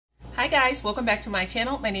Hi guys, welcome back to my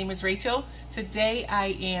channel. My name is Rachel. Today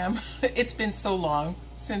it's been so long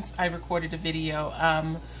since I recorded a video.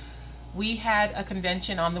 We had a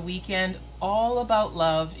convention on the weekend all about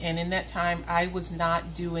love, and in that time I was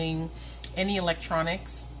not doing any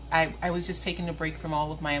electronics. I was just taking a break from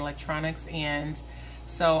all of my electronics, and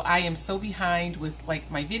so I am so behind with like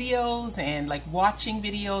my videos and like watching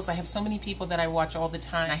videos. I have so many people that I watch all the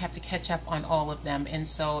time. I have to catch up on all of them, and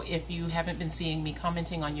so if you haven't been seeing me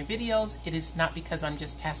commenting on your videos, it is not because I'm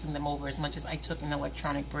just passing them over as much as I took an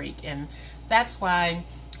electronic break, and that's why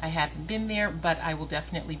I haven't been there, but I will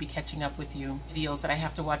definitely be catching up with you. Videos that I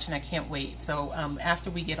have to watch, and I can't wait. So after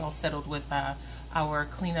we get all settled with our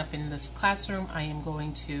cleanup in this classroom, I am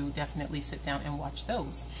going to definitely sit down and watch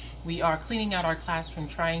those. We are cleaning out our classroom,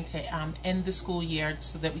 trying to end the school year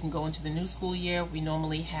so that we can go into the new school year. We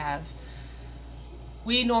normally have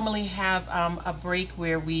a break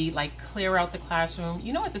where we like clear out the classroom.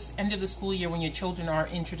 You know, at the end of the school year, when your children are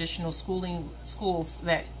in traditional schools,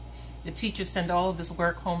 that the teachers send all of this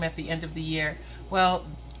work home at the end of the year. Well,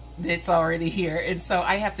 it's already here, and so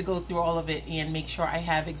I have to go through all of it and make sure I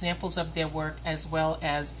have examples of their work, as well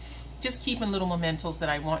as just keeping little mementos that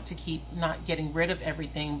I want to keep, not getting rid of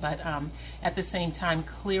everything, but at the same time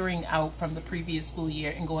clearing out from the previous school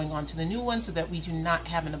year and going on to the new one, so that we do not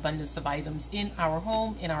have an abundance of items in our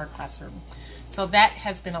home, in our classroom. So that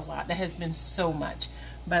has been a lot. That has been so much,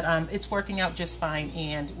 but it's working out just fine,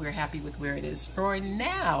 and we're happy with where it is for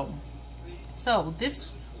now. So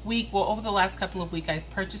this week, well, over the last couple of weeks, I've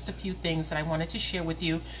purchased a few things that I wanted to share with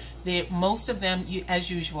you. Most of them,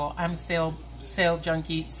 as usual, I'm sale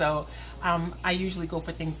junkie, so I usually go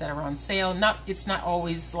for things that are on sale. It's not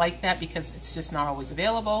always like that because it's just not always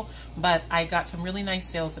available, but I got some really nice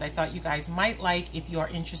sales that I thought you guys might like if you are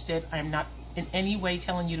interested. I'm not in any way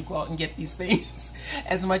telling you to go out and get these things,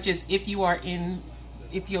 as much as if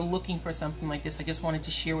you're looking for something like this, I just wanted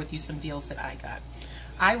to share with you some deals that I got.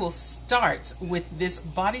 I will start with this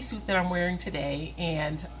bodysuit that I'm wearing today,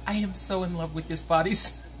 and I am so in love with this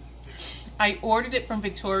bodysuit. I ordered it from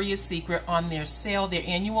Victoria's Secret on their sale, their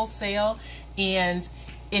annual sale, and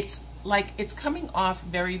it's coming off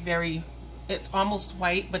it's almost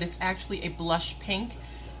white, but it's actually a blush pink,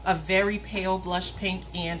 a very pale blush pink,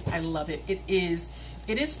 and I love it. It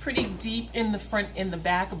is pretty deep in the front and the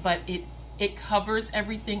back, but it covers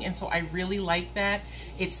everything, and so I really like that.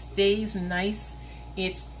 It stays nice.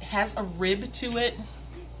 It has a rib to it.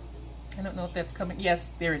 I don't know if that's coming. Yes,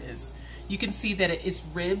 there it is. You can see that it is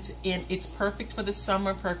ribbed, and it's perfect for the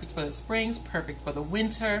summer, perfect for the springs, perfect for the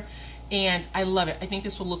winter, and I love it. I think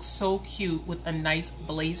this will look so cute with a nice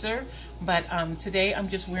blazer, but today I'm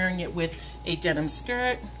just wearing it with a denim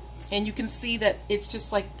skirt, and you can see that it's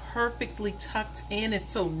just like perfectly tucked in.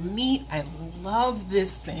 It's so neat. I love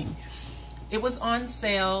this thing. It was on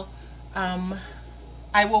sale.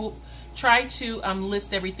 I will try to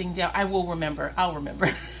list everything down. I'll remember.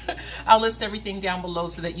 I'll list everything down below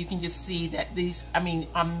so that you can just see that these,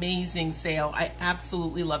 amazing sale. I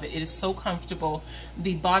absolutely love it. It is so comfortable.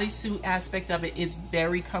 The bodysuit aspect of it is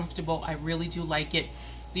very comfortable. I really do like it.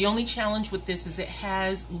 The only challenge with this is it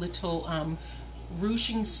has little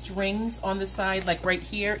ruching strings on the side, like right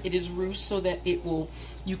here. It is ruched so that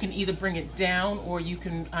you can either bring it down, or you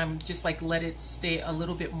can just like let it stay a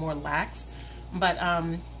little bit more lax. But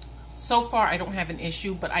so far I don't have an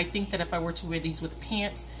issue, but I think that if I were to wear these with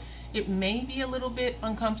pants, it may be a little bit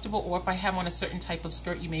uncomfortable, or if I have on a certain type of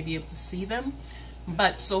skirt, you may be able to see them.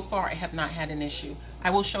 But so far I have not had an issue. I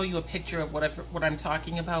will show you a picture of what I'm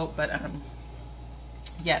talking about, but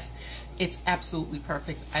yes, it's absolutely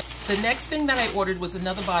perfect. The next thing that I ordered was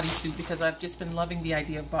another bodysuit, because I've just been loving the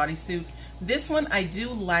idea of bodysuits. This one I do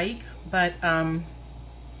like, but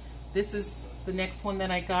this is the next one that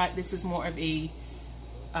I got. This is more of a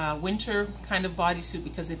winter kind of bodysuit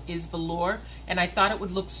because it is velour, and I thought it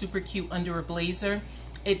would look super cute under a blazer.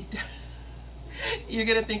 You're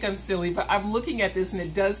gonna think I'm silly, but I'm looking at this and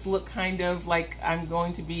it does look kind of like I'm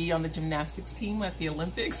going to be on the gymnastics team at the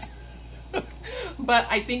Olympics. But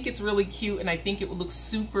I think it's really cute, and I think it would look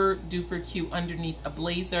super duper cute underneath a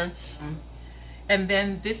blazer. And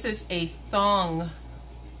then this is a thong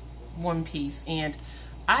one piece, and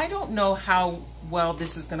I don't know how well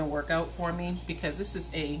this is going to work out for me, because this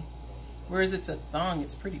is whereas it's a thong,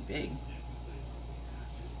 it's pretty big.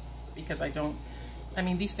 Because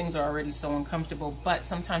these things are already so uncomfortable, but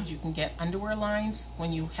sometimes you can get underwear lines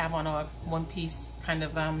when you have on a one-piece kind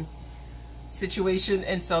of situation,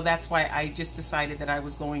 and so that's why I just decided that I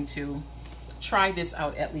was going to try this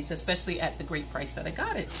out, at least, especially at the great price that I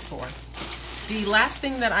got it for. The last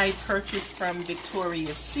thing that I purchased from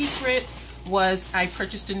Victoria's Secret was I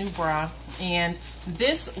purchased a new bra, and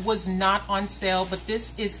This was not on sale, but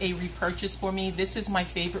this is a repurchase for me. This is my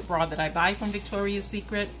favorite bra that I buy from Victoria's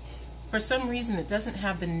Secret. For some reason, it doesn't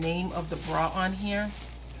have the name of the bra on here.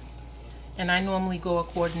 And I normally go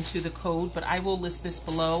according to the code, but I will list this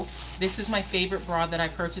below. This is my favorite bra that I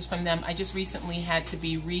purchased from them. I just recently had to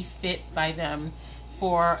be refit by them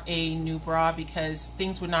for a new bra because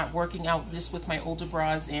things were not working out just with my older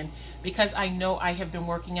bras, and because I know I have been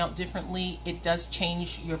working out differently, it does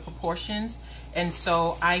change your proportions, and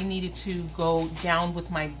so I needed to go down with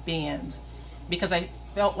my band because I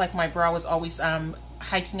felt like my bra was always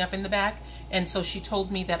hiking up in the back, and so she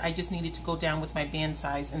told me that I just needed to go down with my band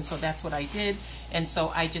size, and so that's what I did. And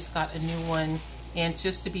so I just got a new one, and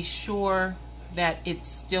just to be sure that it's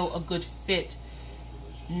still a good fit,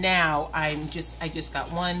 now I just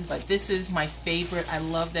got one, but this is my favorite. I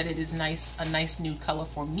love that it is nice, a nice nude color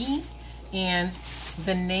for me. And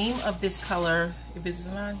the name of this color, if it's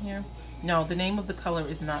not on here, no, the name of the color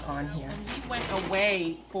is not on here. When we went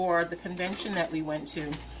away for the convention that we went to,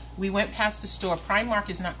 we went past the store. Primark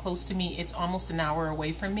is not close to me, it's almost an hour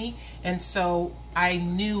away from me, and so I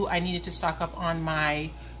knew I needed to stock up on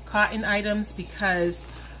my cotton items because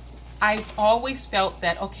I've always felt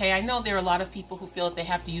that, okay, I know there are a lot of people who feel that they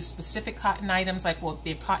have to use specific cotton items, like, well,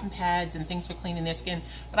 they're cotton pads and things for cleaning their skin,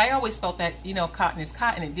 but I always felt that, you know, cotton is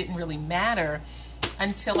cotton. It didn't really matter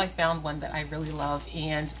until I found one that I really love.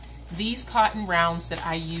 And these cotton rounds that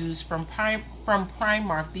I use from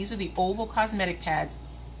Primark, these are the oval cosmetic pads,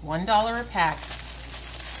 $1 a pack.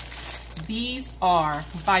 These are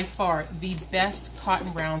by far the best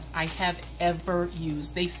cotton rounds I have ever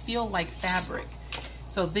used. They feel like fabric.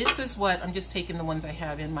 So this is what, I'm just taking the ones I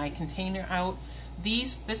have in my container out.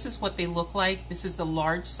 This is what they look like. This is the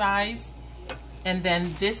large size. And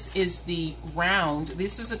then this is the round.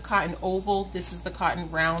 This is a cotton oval. This is the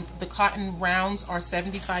cotton round. The cotton rounds are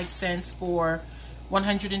 75 cents for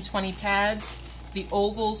 120 pads. The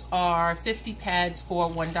ovals are 50 pads for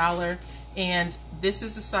 $1. And this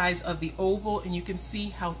is the size of the oval, and you can see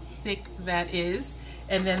how thick that is.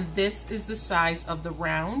 And then this is the size of the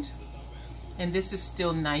round. And this is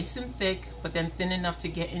still nice and thick, but then thin enough to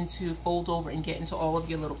get into, fold over and get into all of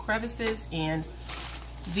your little crevices. And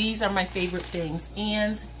these are my favorite things.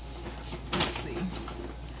 And let's see,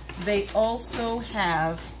 they also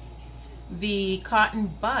have the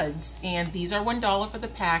cotton buds, and these are $1 for the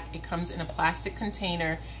pack. It comes in a plastic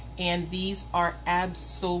container, and these are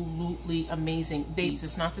absolutely amazing.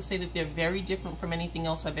 It's not to say that they're very different from anything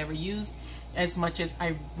else I've ever used, as much as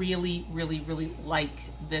I really, really, really like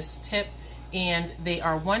this tip. And they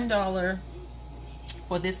are $1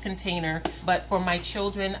 for this container. But for my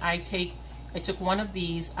children, I took one of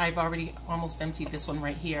these. I've already almost emptied this one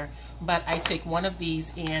right here, but I take one of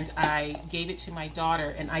these and I gave it to my daughter,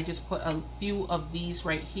 and I just put a few of these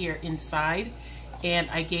right here inside, and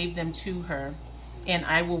I gave them to her. And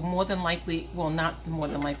I will more than likely, well, not more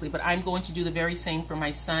than likely, but I'm going to do the very same for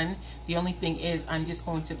my son. The only thing is I'm just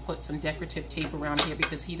going to put some decorative tape around here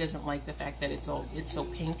because he doesn't like the fact that it's so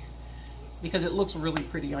pink, because it looks really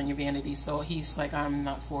pretty on your vanity. So he's like, I'm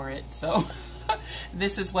not for it. So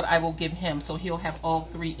this is what I will give him. So he'll have all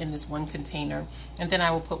three in this one container. And then I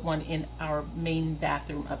will put one in our main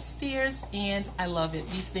bathroom upstairs. And I love it.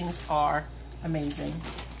 These things are amazing.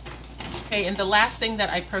 Okay, and the last thing that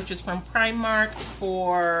I purchased from Primark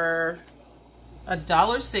for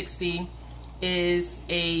 $1.60 is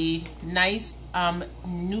a nice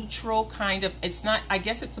neutral kind of, it's not, I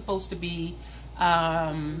guess it's supposed to be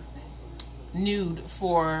nude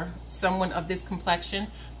for someone of this complexion,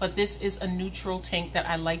 but this is a neutral tank that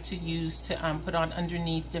I like to use to put on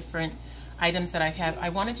underneath different items that I have. I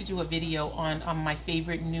wanted to do a video on my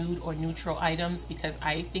favorite nude or neutral items because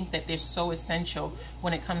I think that they're so essential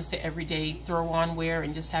when it comes to everyday throw-on wear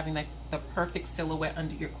and just having like the perfect silhouette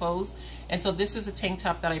under your clothes. And so this is a tank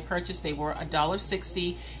top that I purchased. They were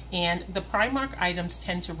 $1.60, and the Primark items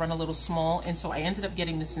tend to run a little small, and so I ended up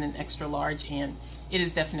getting this in an extra large, and it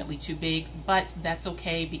is definitely too big, but that's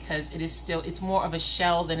okay because it is still, it's more of a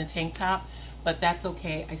shell than a tank top, but that's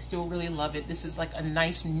okay. I still really love it. This is like a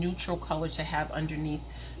nice neutral color to have underneath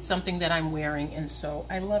something that I'm wearing, and so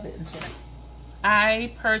I love it. And so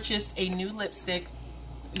I purchased a new lipstick.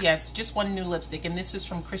 Yes, just one new lipstick, and this is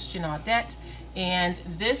from Audette. And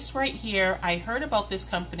this right here, I heard about this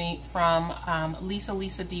company from Lisa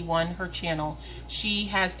D1, her channel. She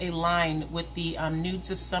has a line with the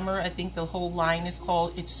Nudes of Summer. I think the whole line is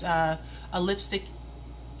called. It's a lipstick,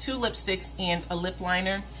 2 lipsticks, and a lip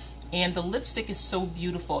liner. And the lipstick is so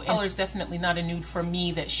beautiful. The color is definitely not a nude for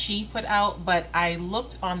me that she put out, but I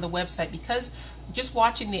looked on the website because just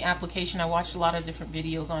watching the application, I watched a lot of different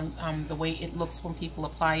videos on the way it looks when people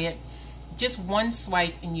apply it. just one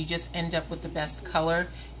swipe and you just end up with the best color.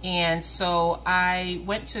 And so I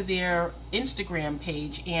went to their Instagram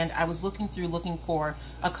page and I was looking for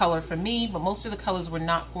a color for me, but most of the colors were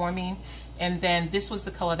not for me. And then this was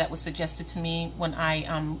the color that was suggested to me when I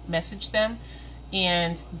messaged them.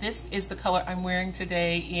 And this is the color I'm wearing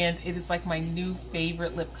today, and it is like my new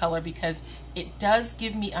favorite lip color because it does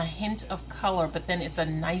give me a hint of color, but then it's a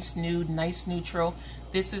nice nude, nice neutral.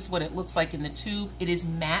 This is what it looks like in the tube. It is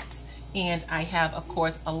matte, and I have, of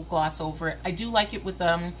course, a gloss over it. I do like it with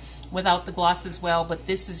without the gloss as well, but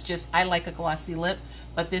this is just, I like a glossy lip,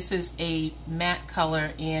 but this is a matte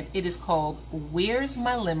color, and it is called Where's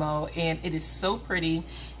My Limo, and it is so pretty.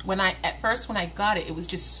 At first when I got it, it was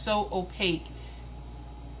just so opaque.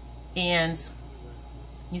 And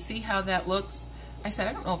you see how that looks? I said,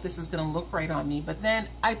 I don't know if this is gonna look right on me, but then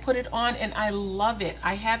I put it on and I love it.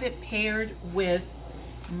 I have it paired with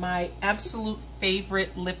my absolute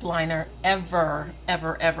favorite lip liner ever,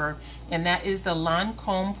 and that is the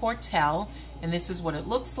Lancome Portelle, and this is what it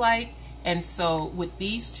looks like. And so with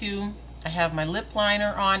these two, I have my lip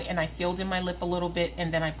liner on and I filled in my lip a little bit,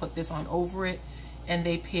 and then I put this on over it, and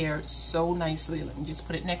they pair so nicely. Let me just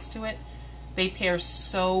put it next to it. They pair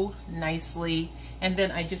so nicely. And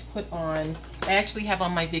then I just put on, I actually have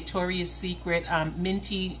on my Victoria's Secret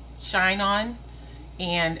Minty Shine On,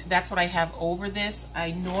 and that's what I have over this.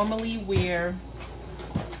 I normally wear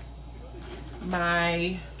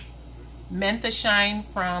my Mentha Shine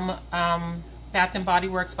from Bath and Body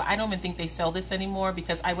Works, but I don't even think they sell this anymore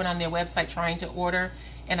because I went on their website trying to order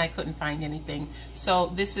and I couldn't find anything. So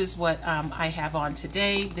this is what I have on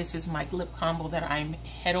today. This is my lip combo that I'm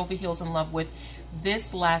head over heels in love with.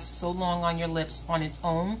 This lasts so long on your lips on its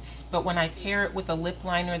own, but when I pair it with a lip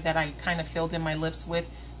liner that I kind of filled in my lips with,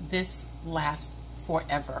 this lasts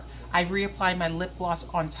forever. I reapplied my lip gloss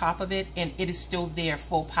on top of it and it is still there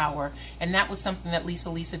full power. And that was something that Lisa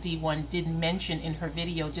D1 did mention in her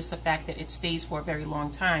video, just the fact that it stays for a very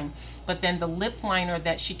long time. But then the lip liner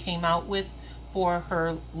that she came out with for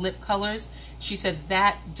her lip colors, she said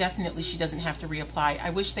that definitely she doesn't have to reapply. I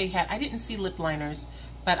wish they had, I didn't see lip liners,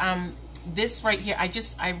 but this right here,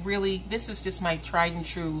 this is just my tried and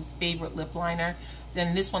true favorite lip liner.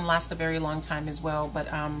 And this one lasts a very long time as well, but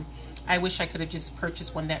I wish I could have just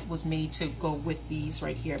purchased one that was made to go with these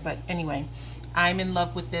right here. But anyway, I'm in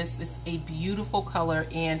love with this. It's a beautiful color,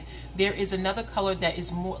 and there is another color that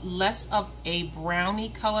is less of a brownie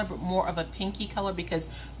color but more of a pinky color, because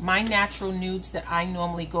my natural nudes that I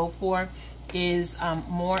normally go for is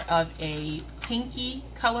more of a pinky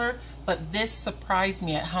color, but this surprised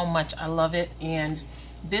me at how much I love it. And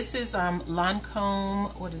this is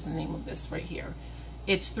Lancome, what is the name of this right here?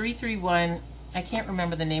 It's 331. I can't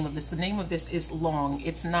remember the name of this. The name of this is long.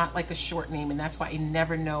 It's not like a short name, and that's why I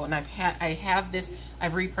never know. And I have this,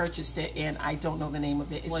 I've repurchased it, and I don't know the name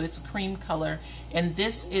of it. It's a cream color, and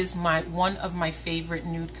this is one of my favorite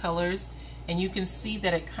nude colors. And you can see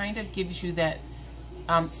that it kind of gives you that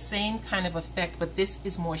same kind of effect, but this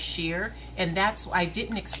is more sheer, and that's why I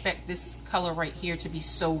didn't expect this color right here to be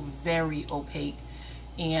so very opaque.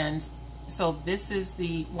 And so this is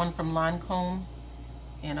the one from Lancome,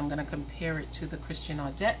 and I'm going to compare it to the Christian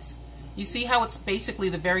Audette. You see how it's basically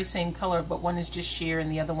the very same color, but one is just sheer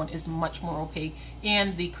and the other one is much more opaque.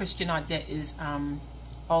 And the Christian Audette is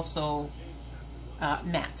also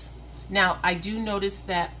matte. Now, I do notice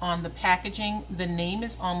that on the packaging, the name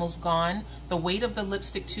is almost gone. The weight of the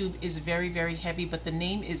lipstick tube is very, very heavy, but the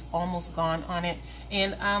name is almost gone on it.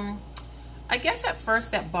 And I guess at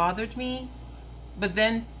first that bothered me, but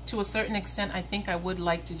then to a certain extent, I think I would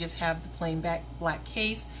like to just have the plain black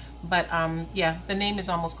case. But yeah, the name is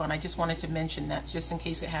almost gone. I just wanted to mention that just in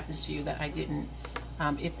case it happens to you, that I didn't.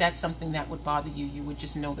 If that's something that would bother you, you would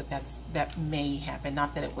just know that that may happen,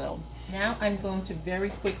 not that it will. Now I'm going to very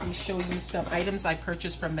quickly show you some items I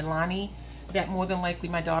purchased from Milani that more than likely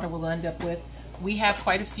my daughter will end up with. We have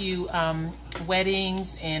quite a few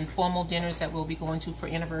weddings and formal dinners that we'll be going to for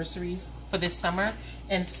anniversaries for this summer,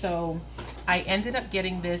 and so I ended up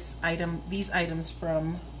getting these items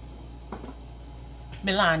from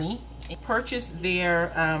Milani. I purchased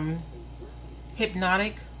their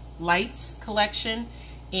Hypnotic Lights collection,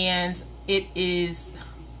 and these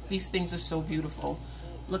things are so beautiful.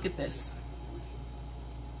 Look at this.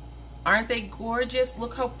 Aren't they gorgeous?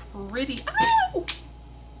 Look how pretty. Ow!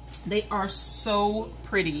 They are so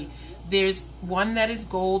pretty. There's one that is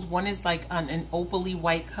gold, one is like an opaly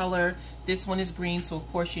white color. This one is green, so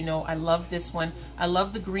of course you know I love this one. I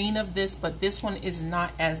love the green of this, but this one is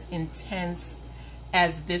not as intense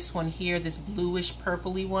as this one here, this bluish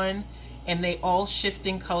purpley one. And they all shift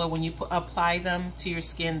in color when you apply them to your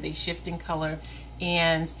skin. They shift in color,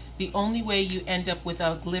 and The only way you end up with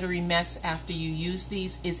a glittery mess after you use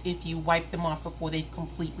these is if you wipe them off before they've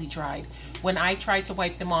completely dried. When I tried to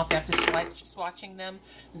wipe them off after swatching them,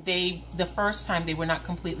 the first time they were not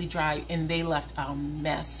completely dry and they left a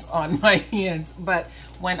mess on my hands. But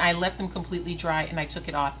when I let them completely dry and I took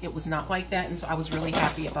it off, it was not like that, and so I was really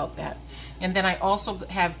happy about that. And then I also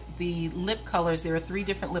have the lip colors. There are 3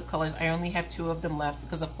 different lip colors. I only have 2 of them left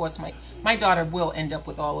because, of course, my daughter will end up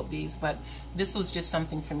with all of these, but this was just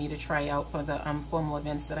something for me to try out for the formal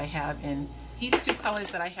events that I have. And these 2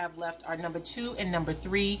 colors that I have left are number 2 and number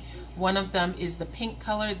 3. One of them is the pink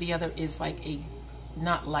color. The other is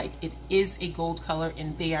it is a gold color,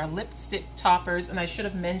 and they are lipstick toppers. And I should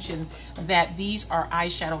have mentioned that these are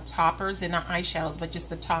eyeshadow toppers. They're not eyeshadows, but just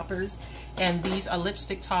the toppers. And these are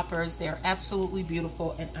lipstick toppers. They're absolutely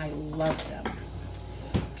beautiful, and I love them.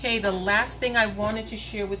 Okay, the last thing I wanted to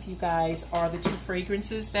share with you guys are the 2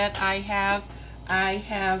 fragrances that I have. I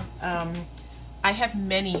have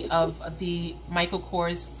many of the Michael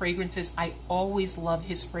Kors fragrances. I always love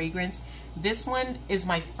his fragrance. This one is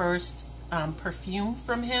my first perfume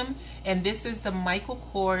from him, and this is the Michael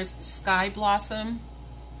Kors Sky Blossom.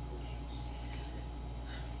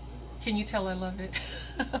 Can you tell I love it?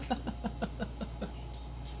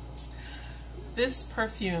 This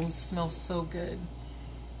perfume smells so good.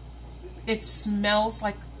 It smells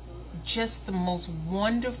like just the most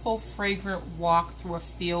wonderful fragrant walk through a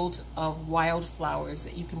field of wildflowers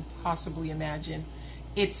that you can possibly imagine.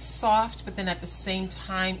 It's soft, but then at the same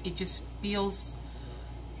time it just feels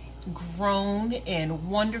grown and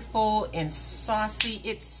wonderful and saucy.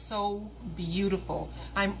 It's so beautiful.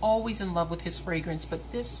 I'm always in love with his fragrance,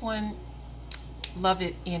 but this one, love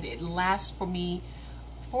it, and it lasts for me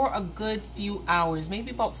for a good few hours, maybe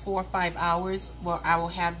about 4 or 5 hours, where I will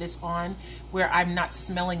have this on, where I'm not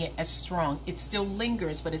smelling it as strong. It still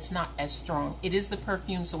lingers, but it's not as strong. It is the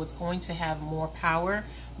perfume, so it's going to have more power,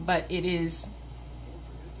 but it is,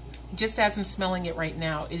 just as I'm smelling it right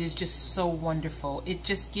now, it is just so wonderful. It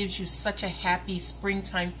just gives you such a happy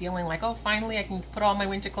springtime feeling, like, oh, finally I can put all my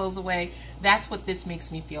winter clothes away. That's what this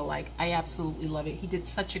makes me feel like. I absolutely love it. He did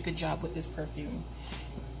such a good job with this perfume.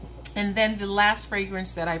 And then the last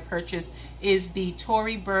fragrance that I purchased is the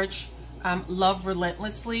Tory Burch Love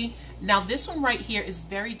Relentlessly. Now this one right here is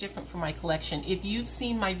very different from my collection. If you've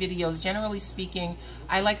seen my videos, generally speaking,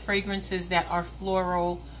 I like fragrances that are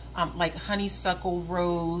floral, like honeysuckle,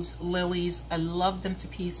 rose, lilies. I love them to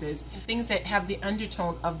pieces. Things that have the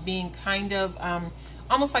undertone of being kind of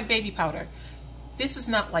almost like baby powder. This is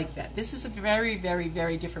not like that. This is a very, very,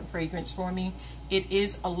 very different fragrance for me. It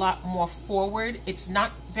is a lot more forward. It's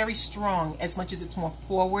not very strong as much as it's more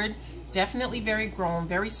forward. Definitely very grown,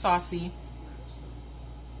 very saucy.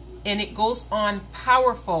 And it goes on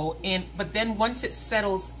powerful, but then once it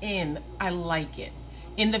settles in, I like it.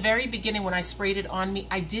 In the very beginning when I sprayed it on me,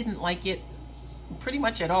 I didn't like it pretty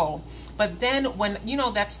much at all. But then when, you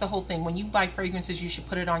know, that's the whole thing. When you buy fragrances, you should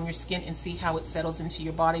put it on your skin and see how it settles into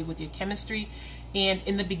your body with your chemistry. And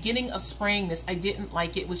in the beginning of spraying this, I didn't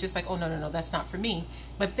like it. It was just like, oh, no, no, no, that's not for me.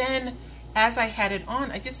 But then as I had it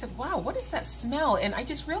on, I just said, wow, what is that smell? And I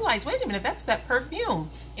just realized, wait a minute, that's that perfume.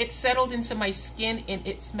 It settled into my skin and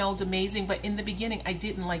it smelled amazing. But in the beginning, I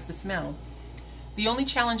didn't like the smell. The only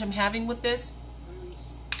challenge I'm having with this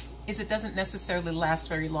is it doesn't necessarily last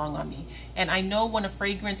very long on me. And I know when a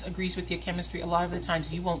fragrance agrees with your chemistry, a lot of the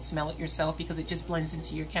times you won't smell it yourself because it just blends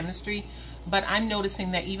into your chemistry. But I'm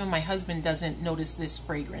noticing that even my husband doesn't notice this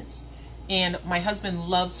fragrance. And my husband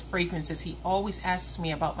loves fragrances. He always asks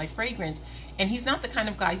me about my fragrance. And he's not the kind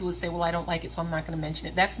of guy who would say, well, I don't like it, so I'm not going to mention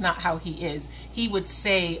it. That's not how he is. He would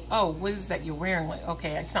say, oh, what is that you're wearing? Like,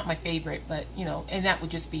 okay, it's not my favorite, but, you know, and that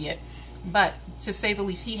would just be it. But to say the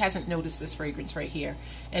least, he hasn't noticed this fragrance right here.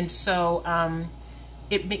 And so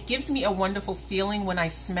it gives me a wonderful feeling when I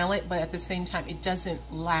smell it, but at the same time, it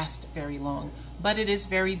doesn't last very long. But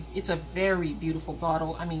it's a very beautiful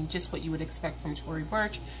bottle. I mean, just what you would expect from Tory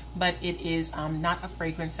Burch, but it is not a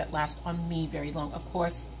fragrance that lasts on me very long. Of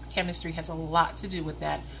course, chemistry has a lot to do with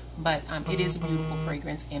that, but it is a beautiful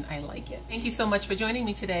fragrance and I like it. Thank you so much for joining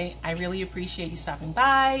me today. I really appreciate you stopping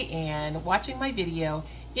by and watching my video.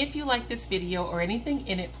 If you like this video or anything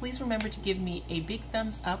in it, please remember to give me a big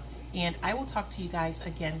thumbs up, and I will talk to you guys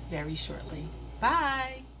again very shortly.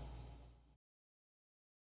 Bye!